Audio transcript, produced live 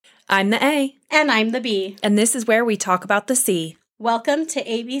I'm the A. And I'm the B. And this is where we talk about the C. Welcome to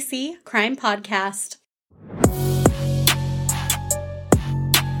ABC Crime Podcast.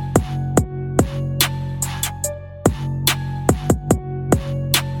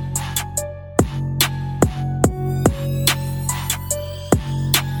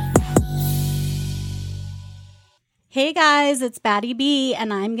 Hey guys, it's Batty B,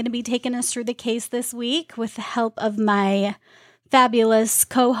 and I'm going to be taking us through the case this week with the help of my fabulous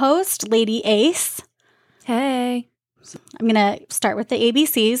co-host, Lady Ace. Hey. I'm going to start with the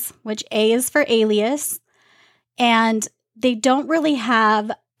ABCs, which A is for alias, and they don't really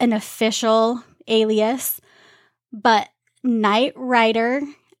have an official alias, but Night Rider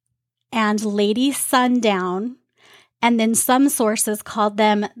and Lady Sundown, and then some sources called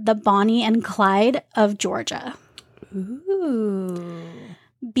them the Bonnie and Clyde of Georgia. Ooh.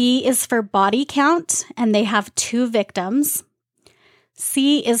 B is for body count, and they have 2 victims.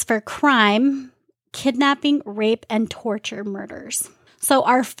 C is for crime, kidnapping, rape, and torture murders. So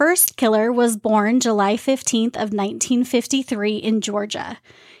our first killer was born July 15th of 1953 in Georgia.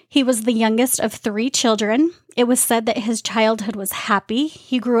 He was the youngest of 3 children. It was said that his childhood was happy.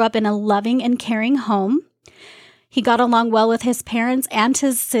 He grew up in a loving and caring home. He got along well with his parents and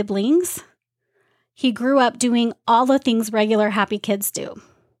his siblings. He grew up doing all the things regular happy kids do.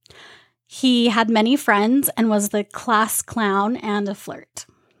 He had many friends and was the class clown and a flirt.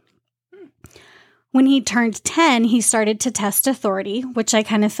 When he turned 10, he started to test authority, which I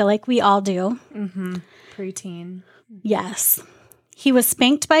kind of feel like we all do. Mm-hmm. Preteen. Yes. He was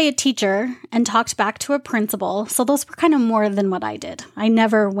spanked by a teacher and talked back to a principal, so those were kind of more than what I did. I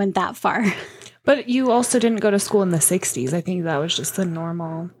never went that far. But you also didn't go to school in the 60s. I think that was just the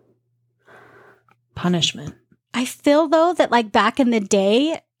normal punishment. I feel, though, that like back in the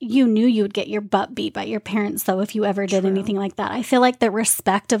day, you knew you would get your butt beat by your parents, though, if you ever did anything like that. I feel like the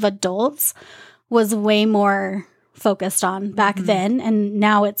respect of adults was way more focused on back then. And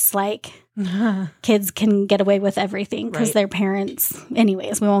now it's like kids can get away with everything because their parents.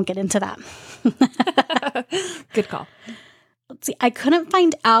 Anyways, we won't get into that. Good call. Let's see. I couldn't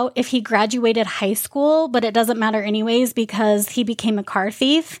find out if he graduated high school, but it doesn't matter anyways because he became a car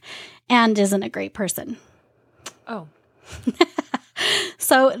thief and isn't a great person. Oh.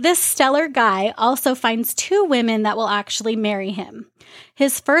 So this stellar guy also finds 2 women that will actually marry him.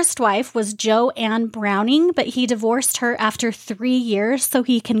 His first wife was Joanne Browning, but he divorced her after 3 years so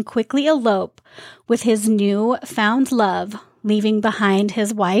he can quickly elope with his new found love, leaving behind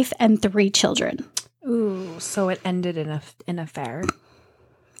his wife and 3 children. Ooh, so it ended in an affair.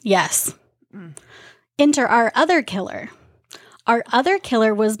 Yes. Enter our other killer. Our other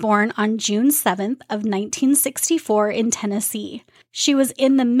killer was born on June 7th of 1964 in Tennessee. She was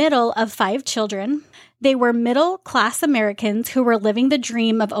in the middle of 5 children. They were middle-class Americans who were living the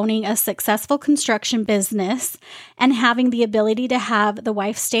dream of owning a successful construction business and having the ability to have the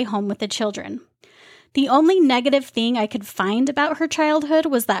wife stay home with the children. The only negative thing I could find about her childhood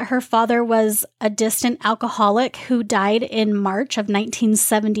was that her father was a distant alcoholic who died in March of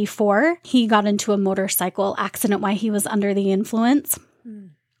 1974. He got into a motorcycle accident while he was under the influence.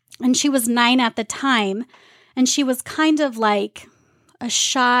 And she was 9 at the time, and she was kind of like a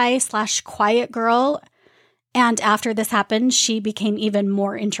shy/quiet girl. And after this happened, she became even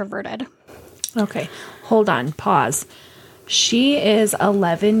more introverted. Okay, hold on, pause. She is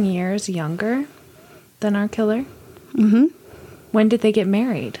 11 years younger than our killer? Mm-hmm. When did they get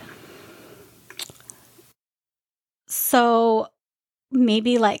married? So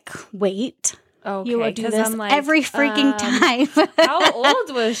maybe wait. Okay, you will do this every freaking time. How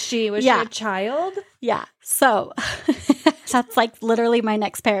old was she? Was she a child? Yeah. So that's literally my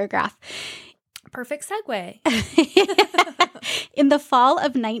next paragraph. Perfect segue. In the fall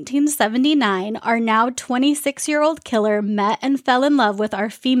of 1979, our now 26-year-old killer met and fell in love with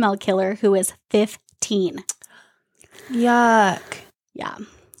our female killer, who is 15. Yuck. Yeah.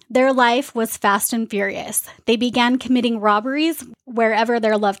 Their life was fast and furious. They began committing robberies wherever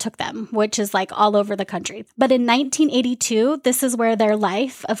their love took them, which is all over the country. But in 1982, this is where their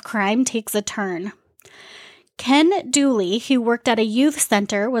life of crime takes a turn. Ken Dooley, who worked at a youth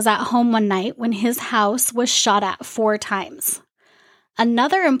center, was at home one night when his house was shot at 4 times.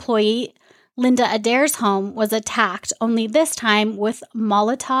 Another employee, Linda Adair's home, was attacked, only this time with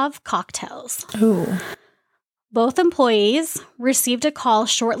Molotov cocktails. Ooh. Both employees received a call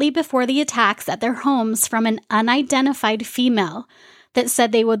shortly before the attacks at their homes from an unidentified female that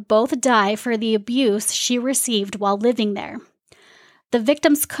said they would both die for the abuse she received while living there. The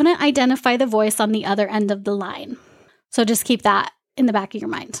victims couldn't identify the voice on the other end of the line. So just keep that in the back of your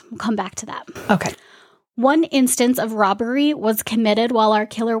mind. We'll come back to that. Okay. One instance of robbery was committed while our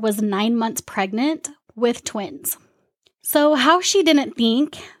killer was 9 months pregnant with twins. So how she didn't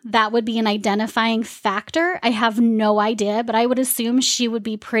think that would be an identifying factor, I have no idea, but I would assume she would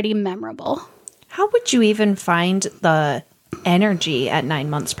be pretty memorable. How would you even find the energy at 9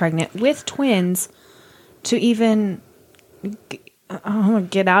 months pregnant with twins to even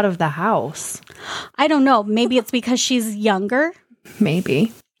get out of the house? I don't know. Maybe it's because she's younger.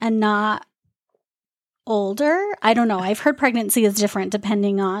 Maybe. And not older. I don't know. I've heard pregnancy is different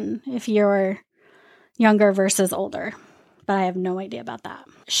depending on if you're younger versus older. But I have no idea about that.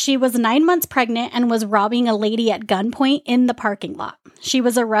 She was 9 months pregnant and was robbing a lady at gunpoint in the parking lot. She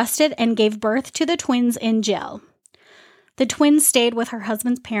was arrested and gave birth to the twins in jail. The twins stayed with her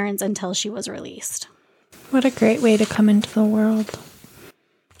husband's parents until she was released. What a great way to come into the world.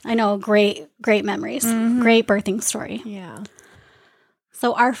 I know, great memories. Mm-hmm. Great birthing story. Yeah.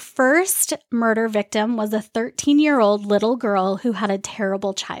 So our first murder victim was a 13-year-old little girl who had a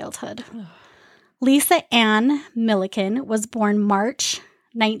terrible childhood. Lisa Ann Milliken was born March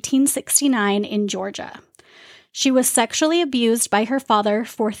 1969 in Georgia. She was sexually abused by her father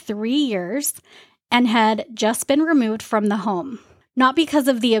for 3 years and had just been removed from the home. Not because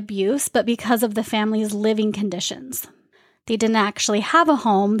of the abuse, but because of the family's living conditions. They didn't actually have a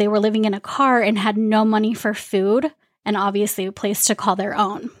home. They were living in a car and had no money for food and obviously a place to call their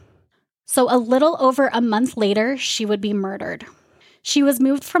own. So a little over a month later, she would be murdered. She was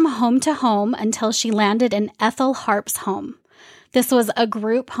moved from home to home until she landed in Ethel Harp's home. This was a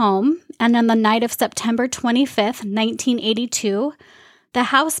group home, and on the night of September 25th, 1982, the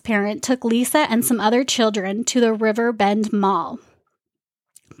house parent took Lisa and some other children to the River Bend Mall.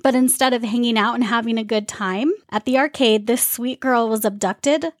 But instead of hanging out and having a good time at the arcade, this sweet girl was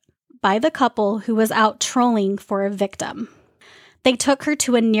abducted by the couple who was out trolling for a victim. They took her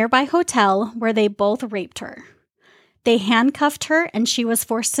to a nearby hotel where they both raped her. They handcuffed her and she was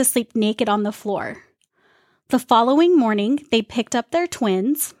forced to sleep naked on the floor. The following morning, they picked up their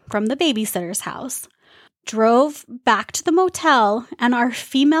twins from the babysitter's house, drove back to the motel, and our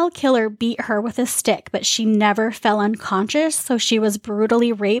female killer beat her with a stick, but she never fell unconscious, so she was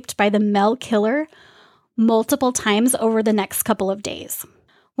brutally raped by the male killer multiple times over the next couple of days.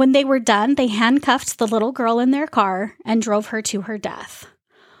 When they were done, they handcuffed the little girl in their car and drove her to her death.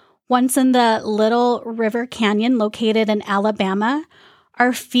 Once in the Little River Canyon located in Alabama,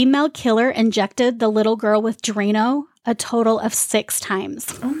 our female killer injected the little girl with Drano a total of 6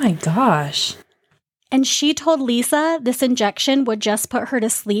 times. Oh my gosh. And she told Lisa this injection would just put her to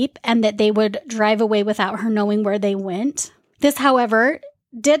sleep and that they would drive away without her knowing where they went. This, however,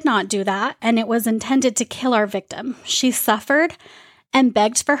 did not do that, and it was intended to kill our victim. She suffered and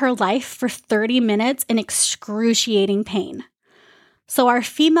begged for her life for 30 minutes in excruciating pain. So our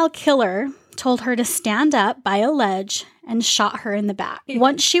female killer told her to stand up by a ledge and shot her in the back.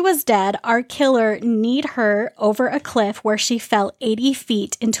 Once she was dead, our killer kneed her over a cliff where she fell 80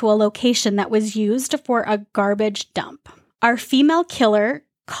 feet into a location that was used for a garbage dump. Our female killer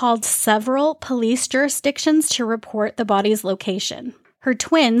called several police jurisdictions to report the body's location. Her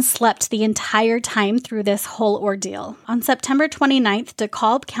twins slept the entire time through this whole ordeal. On September 29th,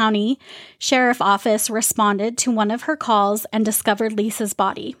 DeKalb County Sheriff Office responded to one of her calls and discovered Lisa's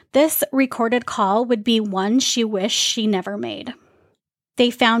body. This recorded call would be one she wished she never made. They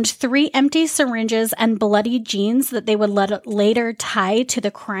found 3 empty syringes and bloody jeans that they would later tie to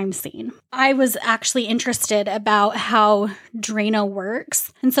the crime scene. I was actually interested about how Drano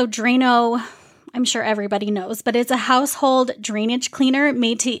works. And so Drano, I'm sure everybody knows, but it's a household drainage cleaner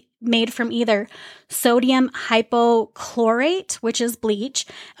made from either sodium hypochlorite, which is bleach,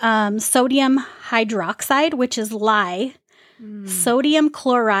 sodium hydroxide, which is lye, sodium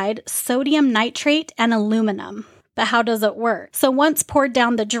chloride, sodium nitrate, and aluminum. But how does it work? So once poured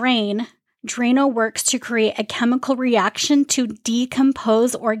down the drain, Drano works to create a chemical reaction to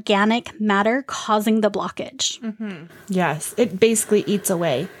decompose organic matter, causing the blockage. Mm-hmm. Yes, it basically eats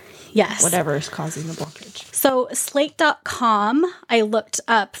away. Yes. Whatever is causing the blockage. So Slate.com, I looked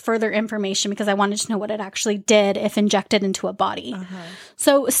up further information because I wanted to know what it actually did if injected into a body. Uh-huh.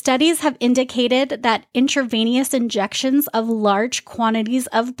 So studies have indicated that intravenous injections of large quantities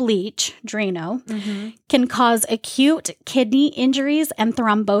of bleach, Drano, can cause acute kidney injuries and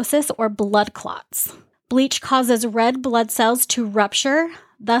thrombosis or blood clots. Bleach causes red blood cells to rupture,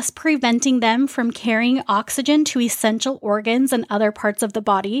 thus preventing them from carrying oxygen to essential organs and other parts of the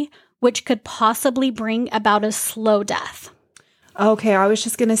body, which could possibly bring about a slow death. Okay, I was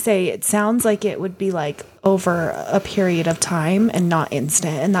just going to say, it sounds like it would be like over a period of time and not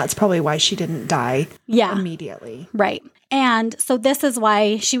instant, and that's probably why she didn't die immediately. Right. And so this is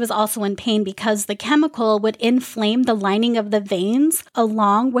why she was also in pain, because the chemical would inflame the lining of the veins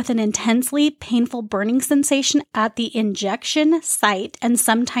along with an intensely painful burning sensation at the injection site and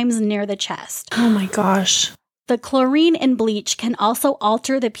sometimes near the chest. Oh my gosh. The chlorine in bleach can also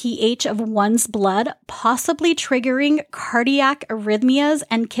alter the pH of one's blood, possibly triggering cardiac arrhythmias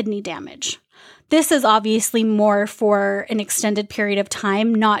and kidney damage. This is obviously more for an extended period of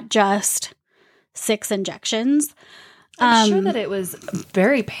time, not just 6 injections. I'm sure that it was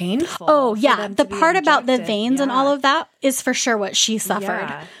very painful. Oh, yeah. The part about the veins and all of that is for sure what she suffered.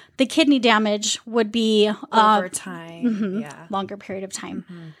 Yeah. The kidney damage would be Over time. Yeah. longer period of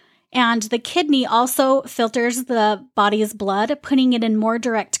time. And the kidney also filters the body's blood, putting it in more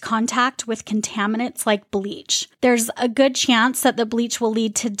direct contact with contaminants like bleach. There's a good chance that the bleach will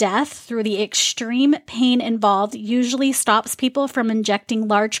lead to death through the extreme pain involved, usually stops people from injecting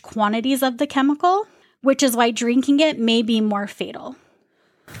large quantities of the chemical, which is why drinking it may be more fatal.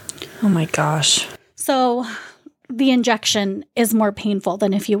 Oh my gosh. So the injection is more painful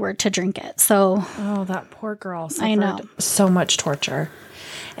than if you were to drink it. So, oh, that poor girl suffered I know. so much torture.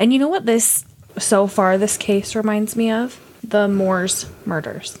 And you know what this case reminds me of? The Moors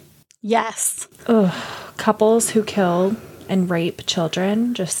murders. yes. Ugh. Couples who kill and rape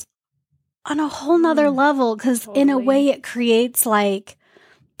children, just On a whole nother level, because in a totally. way it creates like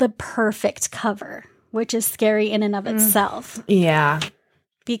the perfect cover, which is scary in and of itself. yeah.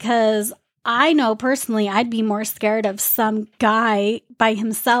 Because I know personally I'd be more scared of some guy by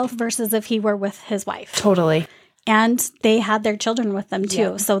himself versus if he were with his wife. Totally. And they had their children with them too.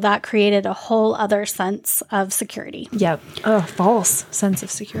 Yep. So that created a whole other sense of security. Yep. Oh, false sense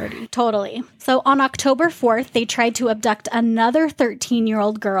of security. Totally. So on October 4th, they tried to abduct another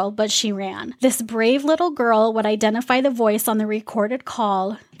 13-year-old girl, but she ran. This brave little girl would identify the voice on the recorded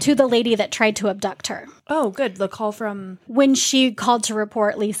call to the lady that tried to abduct her Oh, good. The call from... when she called to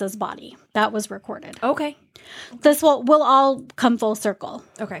report Lisa's body. That was recorded. Okay. This will all come full circle.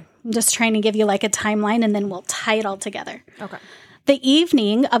 Okay. I'm just trying to give you like a timeline and then we'll tie it all together. Okay. The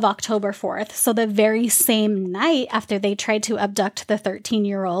evening of October 4th, so the very same night after they tried to abduct the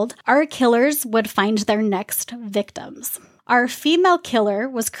 13-year-old, our killers would find their next victims. Our female killer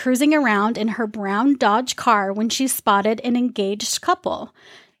was cruising around in her brown Dodge car when she spotted an engaged couple,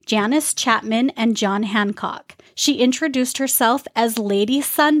 Janice Chapman and John Hancock. She introduced herself as Lady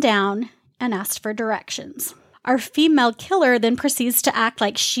Sundown and asked for directions. Our female killer then proceeds to act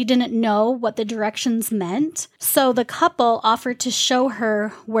like she didn't know what the directions meant, so the couple offered to show her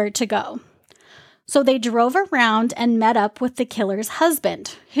where to go. So they drove around and met up with the killer's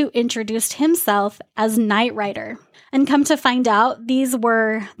husband, who introduced himself as Night Rider. And come to find out, these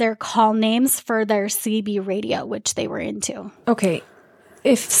were their call names for their CB radio, which they were into. Okay.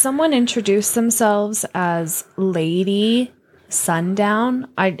 If someone introduced themselves as Lady Sundown,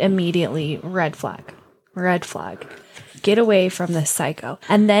 I'd immediately red flag. Red flag. Get away from this psycho.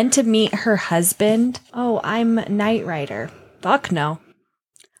 And then to meet her husband, oh, I'm Night Rider. Fuck no.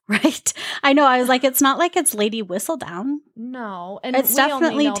 Right? I know. I was like, it's not like it's Lady Whistledown. No. And It we definitely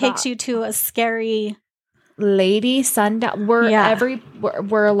only know takes that you to a scary... Lady Sundown. Were Yeah.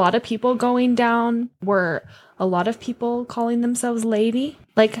 were a lot of people going down? Were a lot of people calling themselves Lady?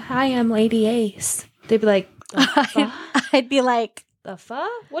 Like, hi, I'm Lady Ace. They'd be like, I'd be like, the fuck?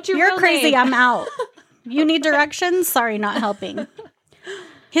 What's your you're real crazy. name? I'm out. You need directions? Sorry, not helping.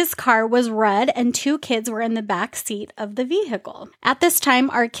 His car was red and 2 kids were in the back seat of the vehicle. At this time,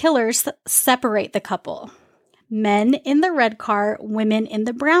 our killers separate the couple. Men in the red car, women in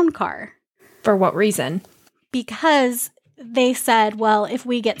the brown car. For what reason? Because they said, well, if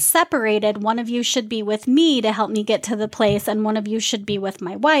we get separated, one of you should be with me to help me get to the place, and one of you should be with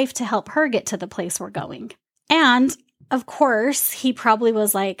my wife to help her get to the place we're going. And of course, he probably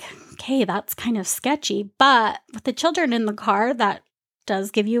was like, okay, that's kind of sketchy, but with the children in the car, that does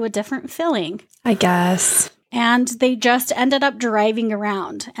give you a different feeling. I guess. And they just ended up driving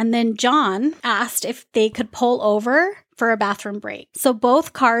around. And then John asked if they could pull over for a bathroom break. So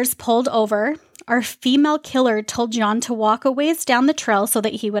both cars pulled over. Our female killer told John to walk a ways down the trail so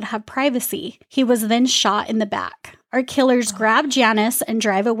that he would have privacy. He was then shot in the back. Our killers grab Janice and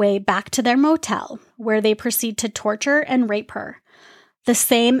drive away back to their motel, where they proceed to torture and rape her. The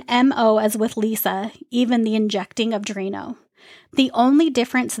same MO as with Lisa, even the injecting of Drano. The only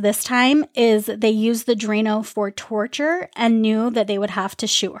difference this time is they used the Drano for torture and knew that they would have to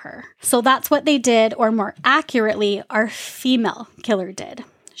shoot her. So that's what they did, or more accurately, our female killer did.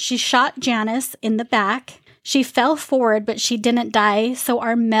 She shot Janice in the back. She fell forward, but she didn't die, so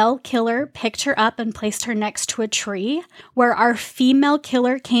our male killer picked her up and placed her next to a tree, where our female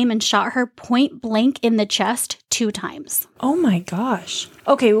killer came and shot her point blank in the chest 2 times. Oh my gosh.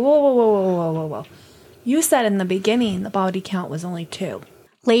 Okay, whoa. You said in the beginning the body count was only 2.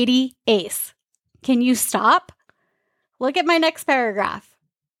 Lady Ace, can you stop? Look at my next paragraph.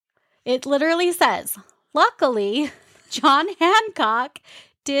 It literally says, luckily, John Hancock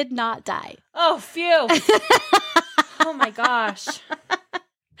did not die. Oh, phew. Oh my gosh.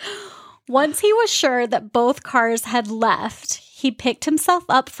 Once he was sure that both cars had left, he picked himself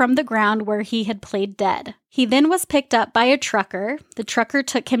up from the ground where he had played dead. He then was picked up by a trucker. The trucker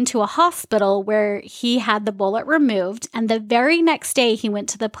took him to a hospital where he had the bullet removed, and the very next day he went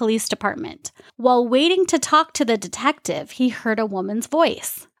to the police department. While waiting to talk to the detective, he heard a woman's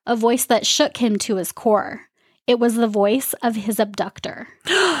voice, a voice that shook him to his core. It was the voice of his abductor.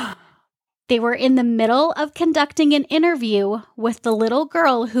 They were in the middle of conducting an interview with the little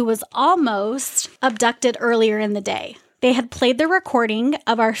girl who was almost abducted earlier in the day. They had played the recording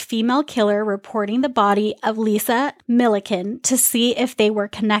of our female killer reporting the body of Lisa Milliken to see if they were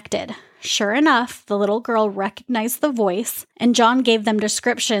connected. Sure enough, the little girl recognized the voice, and John gave them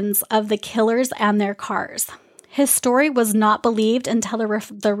descriptions of the killers and their cars. His story was not believed until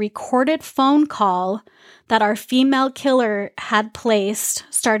the recorded phone call that our female killer had placed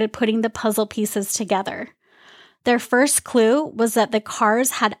started putting the puzzle pieces together. Their first clue was that the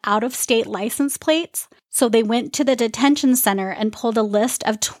cars had out-of-state license plates, so they went to the detention center and pulled a list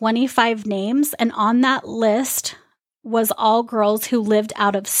of 25 names, and on that list was all girls who lived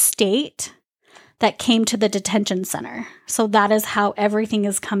out of state that came to the detention center. So that is how everything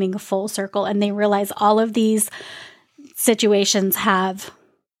is coming full circle, and they realize all of these situations have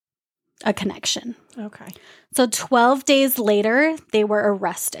a connection. Okay. So 12 days later, they were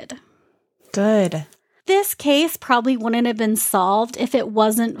arrested. Good. This case probably wouldn't have been solved if it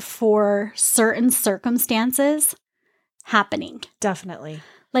wasn't for certain circumstances happening. Definitely.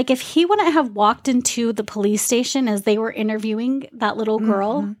 Like if he wouldn't have walked into the police station as they were interviewing that little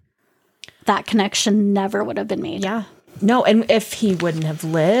girl, that connection never would have been made. Yeah. No, and if he wouldn't have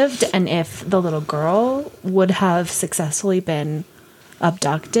lived and if the little girl would have successfully been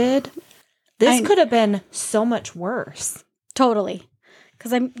abducted, this could have been so much worse. Totally.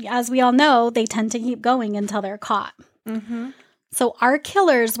 Because as we all know, they tend to keep going until they're caught. Mm-hmm. So our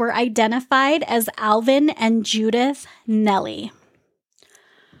killers were identified as Alvin and Judith Nelly.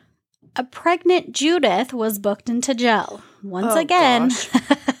 A pregnant Judith was booked into jail. Once again,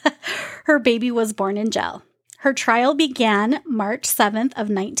 her baby was born in jail. Her trial began March 7th of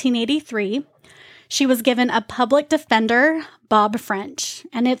 1983. She was given a public defender, Bob French,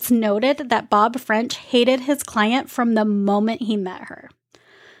 and it's noted that Bob French hated his client from the moment he met her.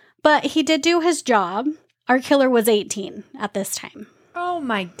 But he did do his job. Our killer was 18 at this time. Oh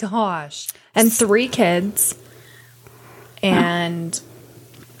my gosh. And 3 kids and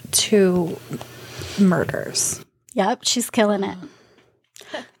 2 murders. Yep, she's killing it.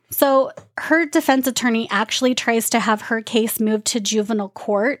 So her defense attorney actually tries to have her case moved to juvenile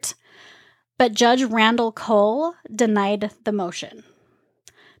court, but Judge Randall Cole denied the motion.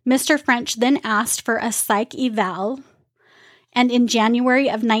 Mr. French then asked for a psych eval, and in January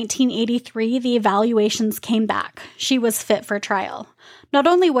of 1983, the evaluations came back. She was fit for trial. Not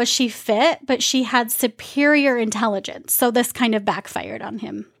only was she fit, but she had superior intelligence, so this kind of backfired on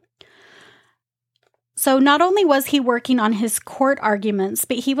him. So not only was he working on his court arguments,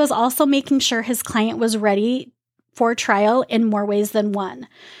 but he was also making sure his client was ready for trial in more ways than one.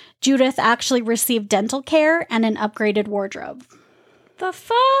 Judith actually received dental care and an upgraded wardrobe. The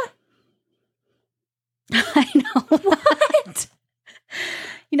fuck? I know. What?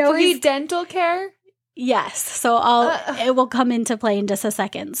 You know, free dental care? Yes. So it will come into play in just a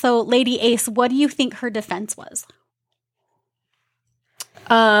second. So Lady Ace, what do you think her defense was?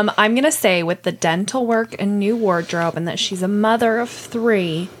 I'm going to say with the dental work and new wardrobe and that she's a mother of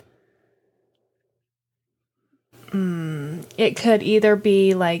 3, it could either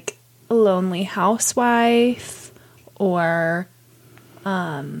be like a lonely housewife or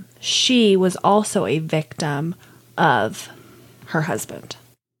she was also a victim of her husband.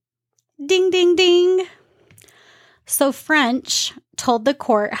 Ding, ding, ding. So French told the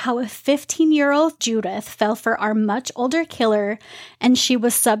court how a 15-year-old Judith fell for our much older killer, and she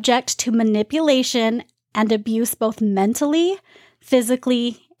was subject to manipulation and abuse both mentally,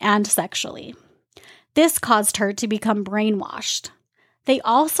 physically, and sexually. This caused her to become brainwashed. They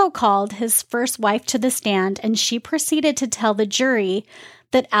also called his first wife to the stand, and she proceeded to tell the jury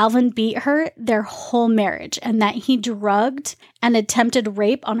that Alvin beat her their whole marriage and that he drugged and attempted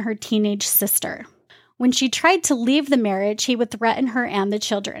rape on her teenage sister. When she tried to leave the marriage, he would threaten her and the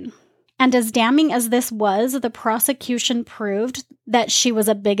children. And as damning as this was, the prosecution proved that she was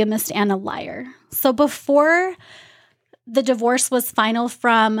a bigamist and a liar. So before the divorce was final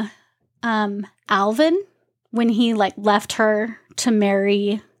from Alvin, when he left her to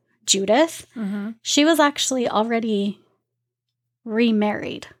marry Judith, she was actually already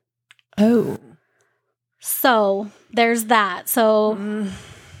remarried. Oh. So there's that. So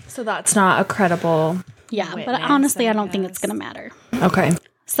that's not a credible witness, but honestly, I don't think it's going to matter. Okay.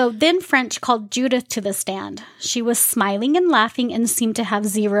 So then French called Judith to the stand. She was smiling and laughing and seemed to have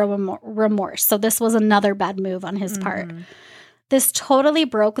zero remorse. So this was another bad move on his part. This totally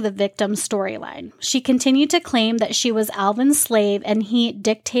broke the victim's storyline. She continued to claim that she was Alvin's slave and he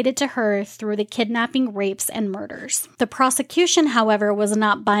dictated to her through the kidnapping, rapes, and murders. The prosecution, however, was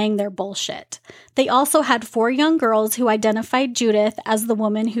not buying their bullshit. They also had 4 young girls who identified Judith as the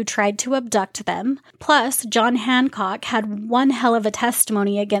woman who tried to abduct them. Plus, John Hancock had one hell of a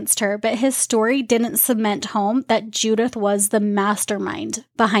testimony against her, but his story didn't cement home that Judith was the mastermind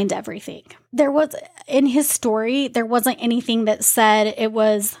behind everything. In his story, there wasn't anything that said it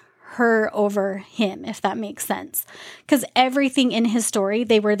was her over him, if that makes sense. Because everything in his story,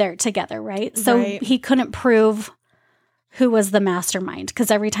 they were there together, right? So he couldn't prove who was the mastermind. Because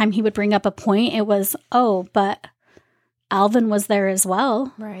every time he would bring up a point, it was, oh, but Alvin was there as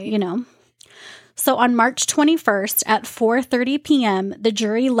well. Right. You know? So on March 21st at 4:30 p.m., the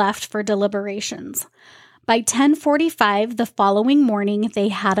jury left for deliberations. By 10:45 the following morning, they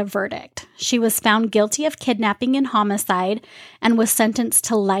had a verdict. She was found guilty of kidnapping and homicide and was sentenced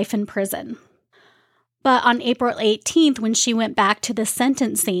to life in prison. But on April 18th, when she went back to the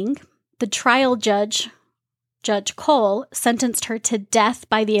sentencing, the trial judge, Judge Cole, sentenced her to death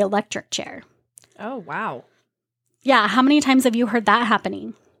by the electric chair. Oh, wow. Yeah, how many times have you heard that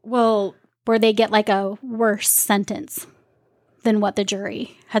happening? Well, where they get a worse sentence than what the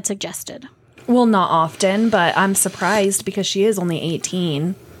jury had suggested. Well, not often, but I'm surprised because she is only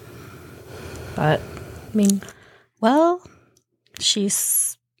 18. But, I mean... Well,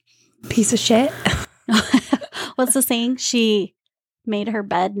 she's... Piece of shit. What's the saying? She made her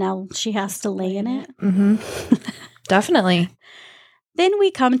bed, now she has to lay in it. Definitely. Then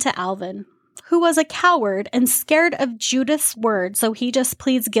we come to Alvin, who was a coward and scared of Judith's word, so he just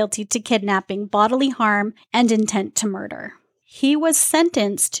pleads guilty to kidnapping, bodily harm, and intent to murder. He was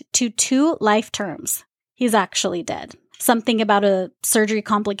sentenced to 2 life terms. He's actually dead. Something about a surgery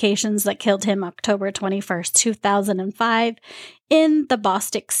complications that killed him October 21st, 2005 in the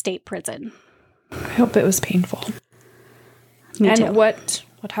Bostick State Prison. I hope it was painful. Me too. And what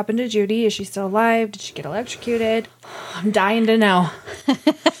happened to Judy? Is she still alive? Did she get electrocuted? I'm dying to know.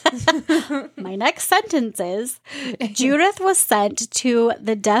 My next sentence is, Judith was sent to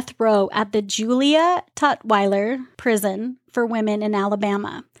the death row at the Julia Tutwiler Prison for Women in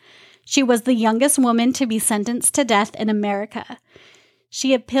Alabama. She was the youngest woman to be sentenced to death in America.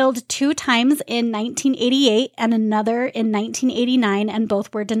 She appealed 2 times in 1988 and another in 1989, and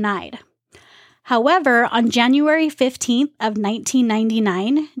both were denied. However, on January 15th of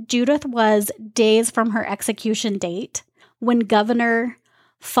 1999, Judith was days from her execution date when Governor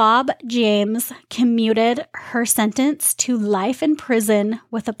Fob James commuted her sentence to life in prison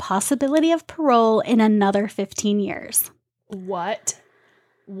with a possibility of parole in another 15 years. What?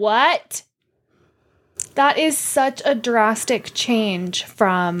 That is such a drastic change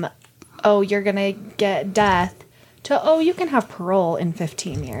from, oh, you're going to get death, to, oh, you can have parole in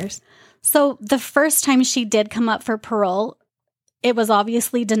 15 years. So the first time she did come up for parole, it was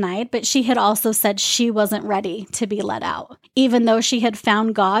obviously denied, but she had also said she wasn't ready to be let out. Even though she had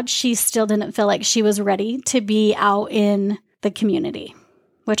found God, she still didn't feel like she was ready to be out in the community,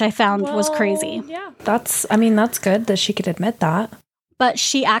 which I found was crazy. Yeah, that's good that she could admit that. But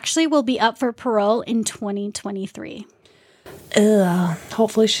she actually will be up for parole in 2023. Ugh,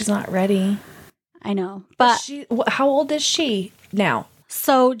 hopefully she's not ready. I know, but... How old is she now?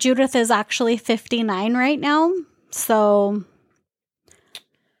 So Judith is actually 59 right now. So,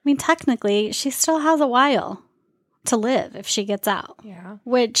 I mean, technically, she still has a while to live if she gets out. Yeah.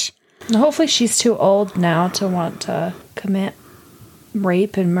 Which... Hopefully she's too old now to want to commit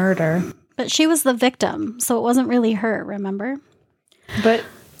rape and murder. But she was the victim, so it wasn't really her, remember? But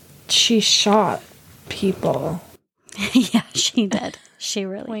she shot people. Yeah, she did. She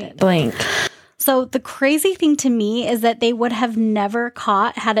really did. Blank. So the crazy thing to me is that they would have never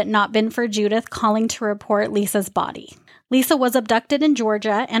caught had it not been for Judith calling to report Lisa's body. Lisa was abducted in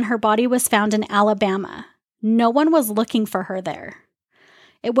Georgia and her body was found in Alabama. No one was looking for her there.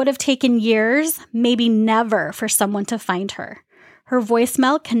 It would have taken years, maybe never, for someone to find her. Her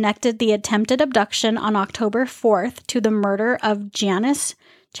voicemail connected the attempted abduction on October 4th to the murder of Janice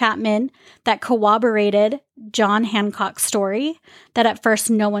Chapman that corroborated John Hancock's story that at first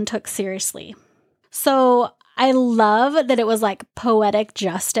no one took seriously. So I love that it was like poetic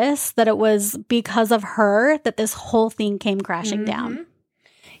justice, that it was because of her that this whole thing came crashing down.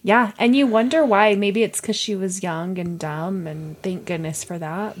 Yeah, and you wonder why. Maybe it's because she was young and dumb, and thank goodness for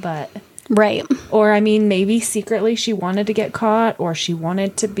that, but... Right. Or, I mean, maybe secretly she wanted to get caught, or she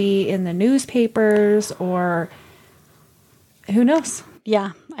wanted to be in the newspapers, or who knows?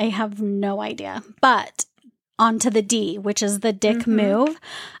 Yeah, I have no idea. But on to the D, which is the dick move.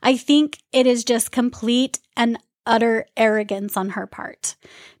 I think it is just complete and utter arrogance on her part,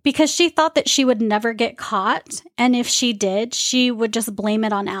 because she thought that she would never get caught, and if she did, she would just blame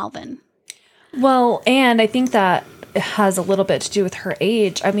it on Alvin. Well, and I think that has a little bit to do with her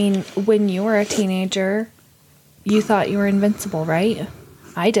age. I mean, when you were a teenager, you thought you were invincible, right?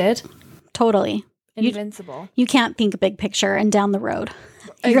 I did. Totally. Invincible. You can't think big picture and down the road.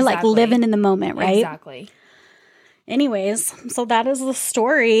 You're like living in the moment, right? Exactly. Anyways, so that is the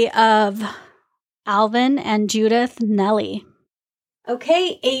story of Alvin and Judith Nelly.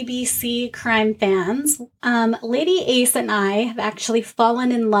 Okay, ABC crime fans. Lady Ace and I have actually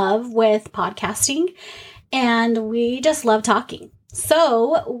fallen in love with podcasting, and we just love talking.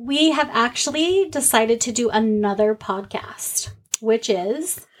 So we have actually decided to do another podcast, which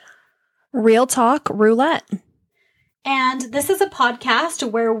is Real Talk Roulette. And this is a podcast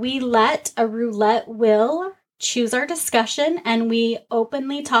where we let a roulette wheel choose our discussion and we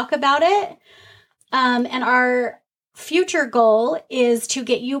openly talk about it. And our future goal is to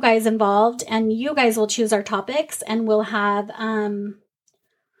get you guys involved, and you guys will choose our topics, and we'll have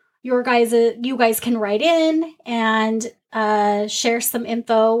you guys can write in and share some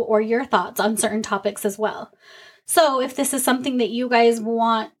info or your thoughts on certain topics as well. So if this is something that you guys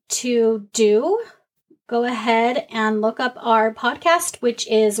want to do, go ahead and look up our podcast, which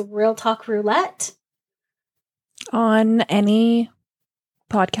is Real Talk Roulette, on any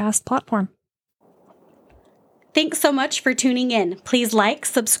podcast platform. Thanks so much for tuning in. Please like,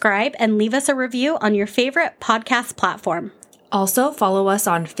 subscribe, and leave us a review on your favorite podcast platform. Also, follow us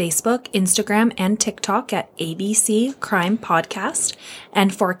on Facebook, Instagram, and TikTok at ABC Crime Podcast.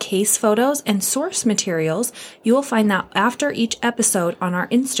 And for case photos and source materials, you will find that after each episode on our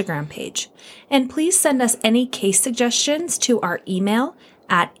Instagram page. And please send us any case suggestions to our email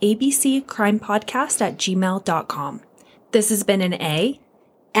at abccrimepodcast@gmail.com. This has been an A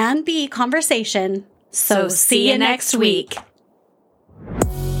and B conversation. So see you next week.